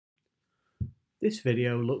This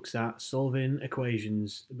video looks at solving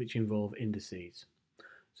equations which involve indices.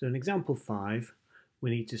 So in example 5, we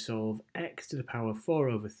need to solve x to the power 4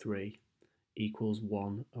 over 3 equals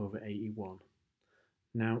 1 over 81.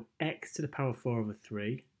 Now x to the power 4 over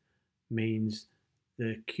 3 means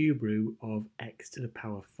the cube root of x to the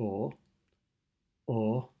power 4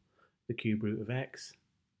 or the cube root of x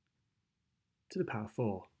to the power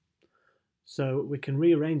 4. So we can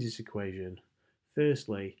rearrange this equation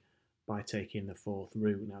firstly by taking the fourth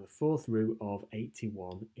root. Now the fourth root of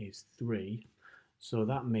 81 is 3, so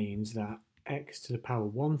that means that x to the power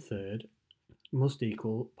 1/3 must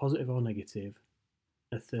equal positive or negative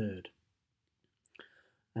 1/3.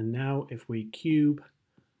 And now if we cube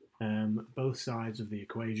both sides of the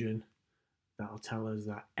equation, that'll tell us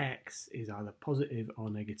that x is either positive or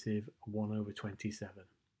negative 1 over 27.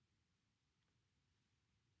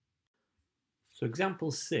 So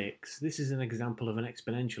example 6, this is an example of an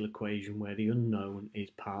exponential equation where the unknown is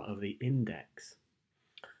part of the index.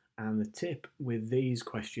 And the tip with these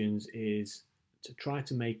questions is to try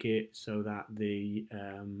to make it so that the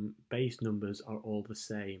base numbers are all the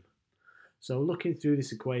same. So looking through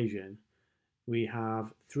this equation, we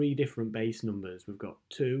have 3 different base numbers. We've got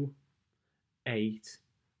 2, 8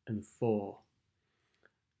 and 4.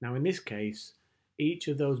 Now in this case, each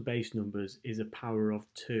of those base numbers is a power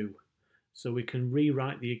of 2. So we can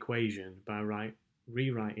rewrite the equation by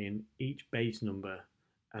rewriting each base number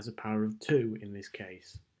as a power of 2 in this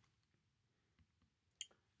case.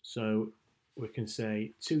 So we can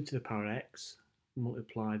say 2 to the power x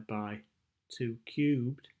multiplied by 2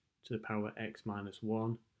 cubed to the power x minus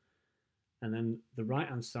 1. And then the right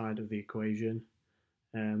hand side of the equation,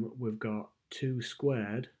 we've got 2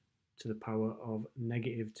 squared to the power of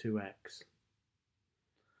negative 2x.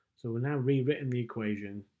 So we've now rewritten the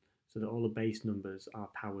equation so that all the base numbers are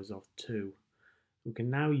powers of 2. We can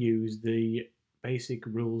now use the basic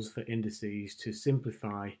rules for indices to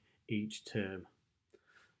simplify each term.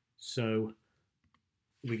 So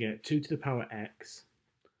we get 2 to the power x.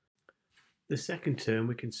 The second term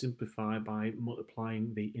we can simplify by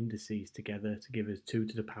multiplying the indices together to give us 2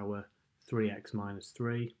 to the power 3x minus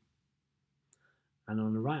 3. And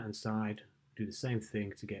on the right hand side, do the same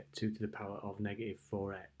thing to get 2 to the power of negative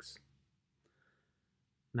 4x.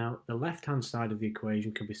 Now, the left-hand side of the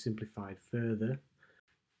equation can be simplified further.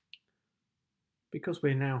 Because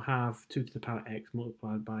we now have 2 to the power x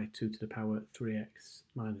multiplied by 2 to the power 3x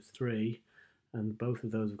minus 3, and both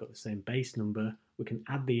of those have got the same base number, we can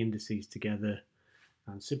add the indices together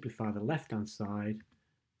and simplify the left-hand side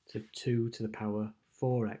to 2 to the power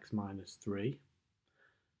 4x minus 3,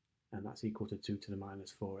 and that's equal to 2 to the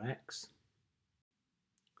minus 4x.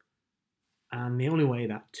 And the only way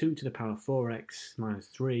that 2 to the power 4x minus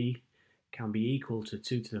 3 can be equal to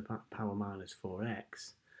 2 to the power minus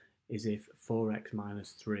 4x is if 4x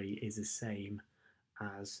minus 3 is the same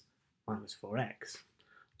as minus 4x.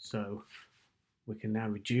 So we can now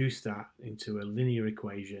reduce that into a linear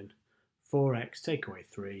equation. 4x take away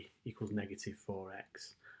 3 equals negative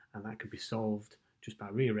 4x. And that can be solved just by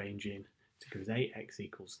rearranging to give us 8x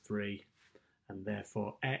equals 3. And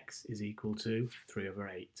therefore x is equal to 3 over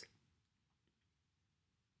 8.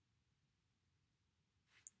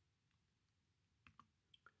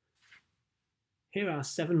 Here are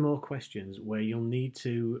 7 more questions where you'll need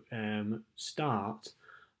to start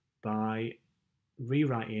by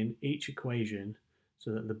rewriting each equation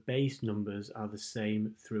so that the base numbers are the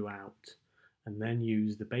same throughout, and then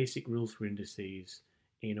use the basic rules for indices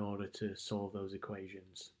in order to solve those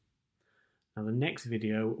equations. Now the next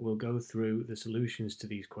video will go through the solutions to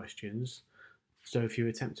these questions, so if you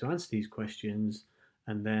attempt to answer these questions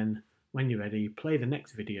and then when you're ready, play the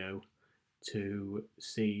next video to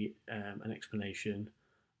see an explanation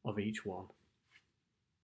of each one.